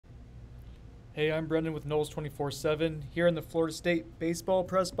Hey, I'm Brendan with Knowles 24/7 here in the Florida State baseball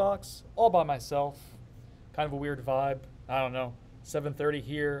press box, all by myself. Kind of a weird vibe. I don't know. 7:30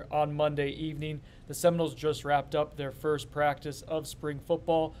 here on Monday evening. The Seminoles just wrapped up their first practice of spring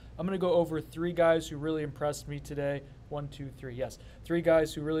football. I'm going to go over three guys who really impressed me today. One, two, three. Yes, three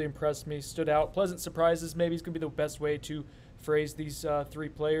guys who really impressed me, stood out. Pleasant surprises, maybe is going to be the best way to phrase these three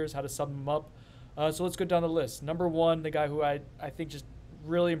players, how to sum them up. So let's go down the list. Number one, the guy who I think just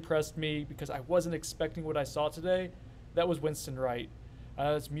really impressed me because I wasn't expecting what I saw today. That was Winston Wright.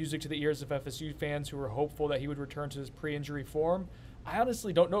 It's music to the ears of FSU fans who were hopeful that he would return to his pre-injury form. I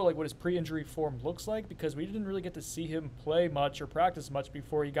honestly don't know what his pre-injury form looks like because we didn't really get to see him play much or practice much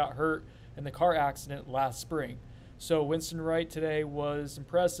before he got hurt in the car accident last spring. So Winston Wright today was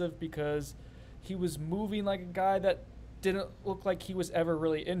impressive because he was moving like a guy that didn't look like he was ever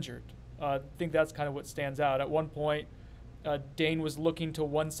really injured. I think that's kind of what stands out. At one point, Dane was looking to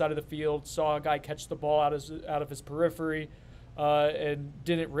one side of the field, saw a guy catch the ball out of his periphery, and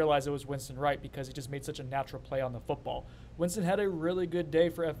didn't realize it was Winston Wright because he just made such a natural play on the football. Winston had a really good day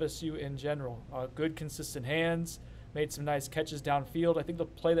for FSU in general. Good, consistent hands, made some nice catches downfield. I think the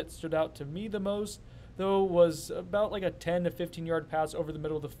play that stood out to me the most, though, was about like a 10 to 15-yard pass over the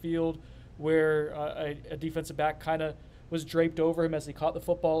middle of the field where a defensive back kind of was draped over him as he caught the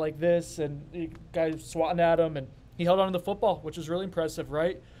football like this, and the guy was swatting at him, and he held on to the football, which was really impressive,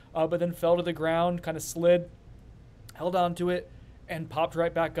 right? But then fell to the ground, kind of slid, held on to it, and popped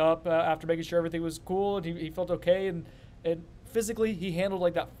right back up after making sure everything was cool, and he felt okay. And physically, he handled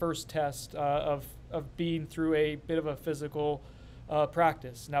like that first test of being through a bit of a physical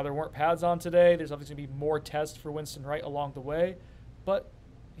practice. Now, there weren't pads on today. There's obviously going to be more tests for Winston Wright along the way, but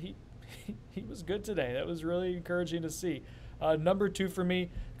he was good today. That was really encouraging to see. Number two for me,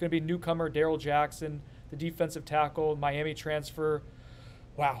 going to be newcomer Darrell Jackson, the defensive tackle, Miami transfer.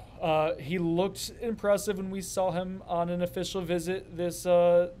 Wow, he looked impressive when we saw him on an official visit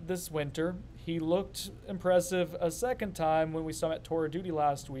this winter. He looked impressive a second time when we saw him at tour of duty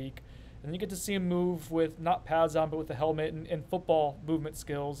last week. And then you get to see him move with not pads on, but with the helmet and football movement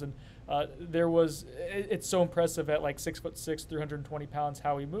skills. And it's so impressive at like 6'6", 320 pounds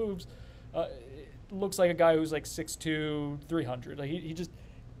how he moves. It looks like a guy who's like 6'2", 300. Like he just,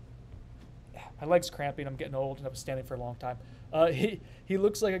 my leg's cramping. I'm getting old, and I was standing for a long time. He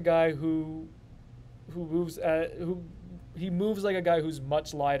looks like a guy who moves he moves like a guy who's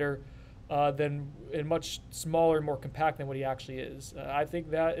much lighter than and much smaller and more compact than what he actually is. I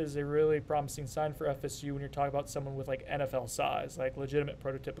think that is a really promising sign for FSU when you're talking about someone with like NFL size, like legitimate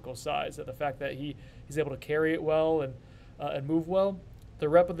prototypical size. That the fact that he's able to carry it well and move well. The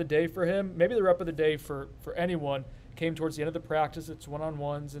rep of the day for him, maybe the rep of the day for anyone, came towards the end of the practice. It's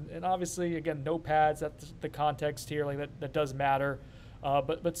one-on-ones, and obviously, again, no pads. That's the context here. Like that does matter.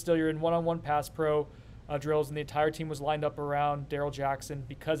 But still, you're in one-on-one pass pro drills, and the entire team was lined up around Darrell Jackson.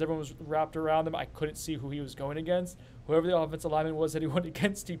 Because everyone was wrapped around him, I couldn't see who he was going against. Whoever the offensive lineman was that he went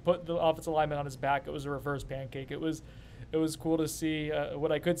against, he put the offensive lineman on his back. It was a reverse pancake. It was cool to see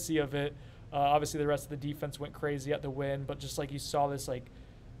what I could see of it. Obviously, the rest of the defense went crazy at the win, but just like you saw this like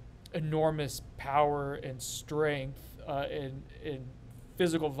enormous power and strength and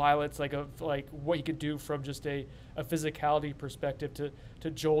physical violence, like what he could do from just a physicality perspective to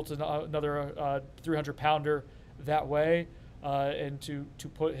jolt another 300-pounder that way, and to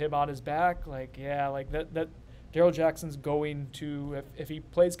put him on his back, like that Darrell Jackson's going to, if he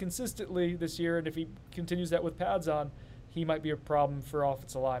plays consistently this year and if he continues that with pads on, he might be a problem for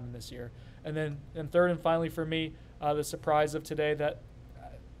offensive linemen this year. And third and finally for me, the surprise of today that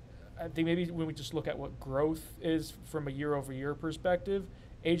I think maybe when we just look at what growth is from a year-over-year perspective,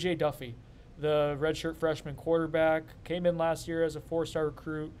 AJ Duffy, the redshirt freshman quarterback, came in last year as a 4-star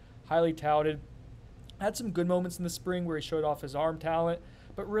recruit, highly touted, had some good moments in the spring where he showed off his arm talent,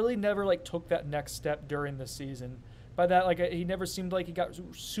 but really never like took that next step during the season. By that, he never seemed like he got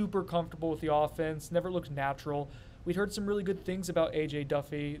super comfortable with the offense, never looked natural. We'd heard some really good things about AJ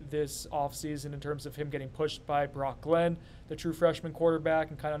Duffy this offseason in terms of him getting pushed by Brock Glenn, the true freshman quarterback,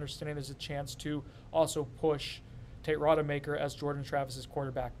 and kind of understanding there's a chance to also push Tate Rodemaker as Jordan Travis's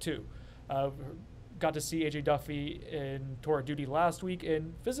quarterback too. Got to see AJ Duffy in tour of duty last week,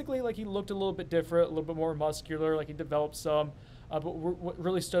 and physically, he looked a little bit different, a little bit more muscular, he developed some. But what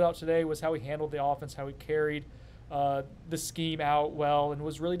really stood out today was how he handled the offense, how he carried the scheme out well, and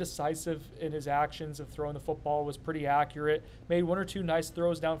was really decisive in his actions of throwing the football, was pretty accurate, made one or two nice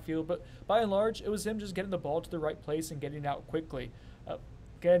throws downfield, but by and large, it was him just getting the ball to the right place and getting it out quickly.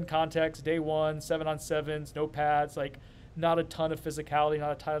 Again, context, day one, 7-on-7s, no pads, not a ton of physicality,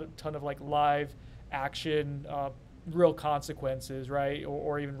 not a ton of live action, real consequences, right,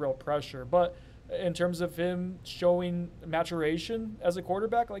 or even real pressure. But in terms of him showing maturation as a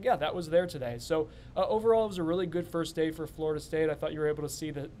quarterback, like, yeah, that was there today. So overall, it was a really good first day for Florida State. I thought you were able to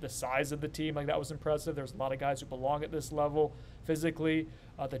see the size of the team. Like, that was impressive. There's a lot of guys who belong at this level physically.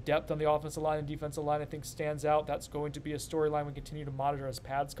 The depth on the offensive line and defensive line, I think, stands out. That's going to be a storyline we continue to monitor as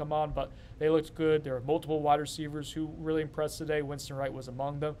pads come on. But they looked good. There were multiple wide receivers who really impressed today. Winston Wright was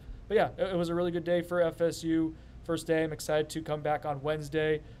among them. But, yeah, it was a really good day for FSU. First day, I'm excited to come back on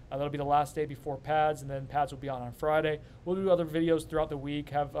Wednesday. That'll be the last day before pads, and then pads will be on Friday. We'll do other videos throughout the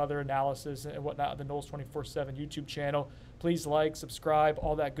week, have other analysis and whatnot on the Noles 24/7 YouTube channel. Please like, subscribe,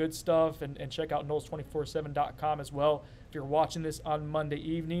 all that good stuff, and check out Noles247.com as well. If you're watching this on Monday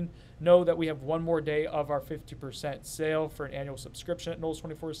evening, know that we have one more day of our 50% sale for an annual subscription at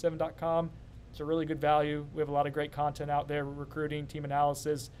Noles247.com. It's a really good value. We have a lot of great content out there, recruiting, team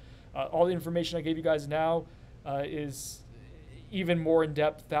analysis. All the information I gave you guys now is even more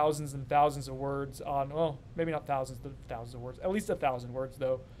in-depth, thousands and thousands of words on, well, maybe not thousands, but thousands of words, at least 1,000 words,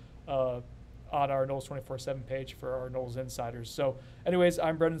 though, on our Noles 24/7 page for our Noles Insiders. So anyways,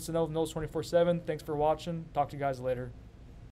 I'm Brendan Sonnone of Noles 24/7. Thanks for watching. Talk to you guys later.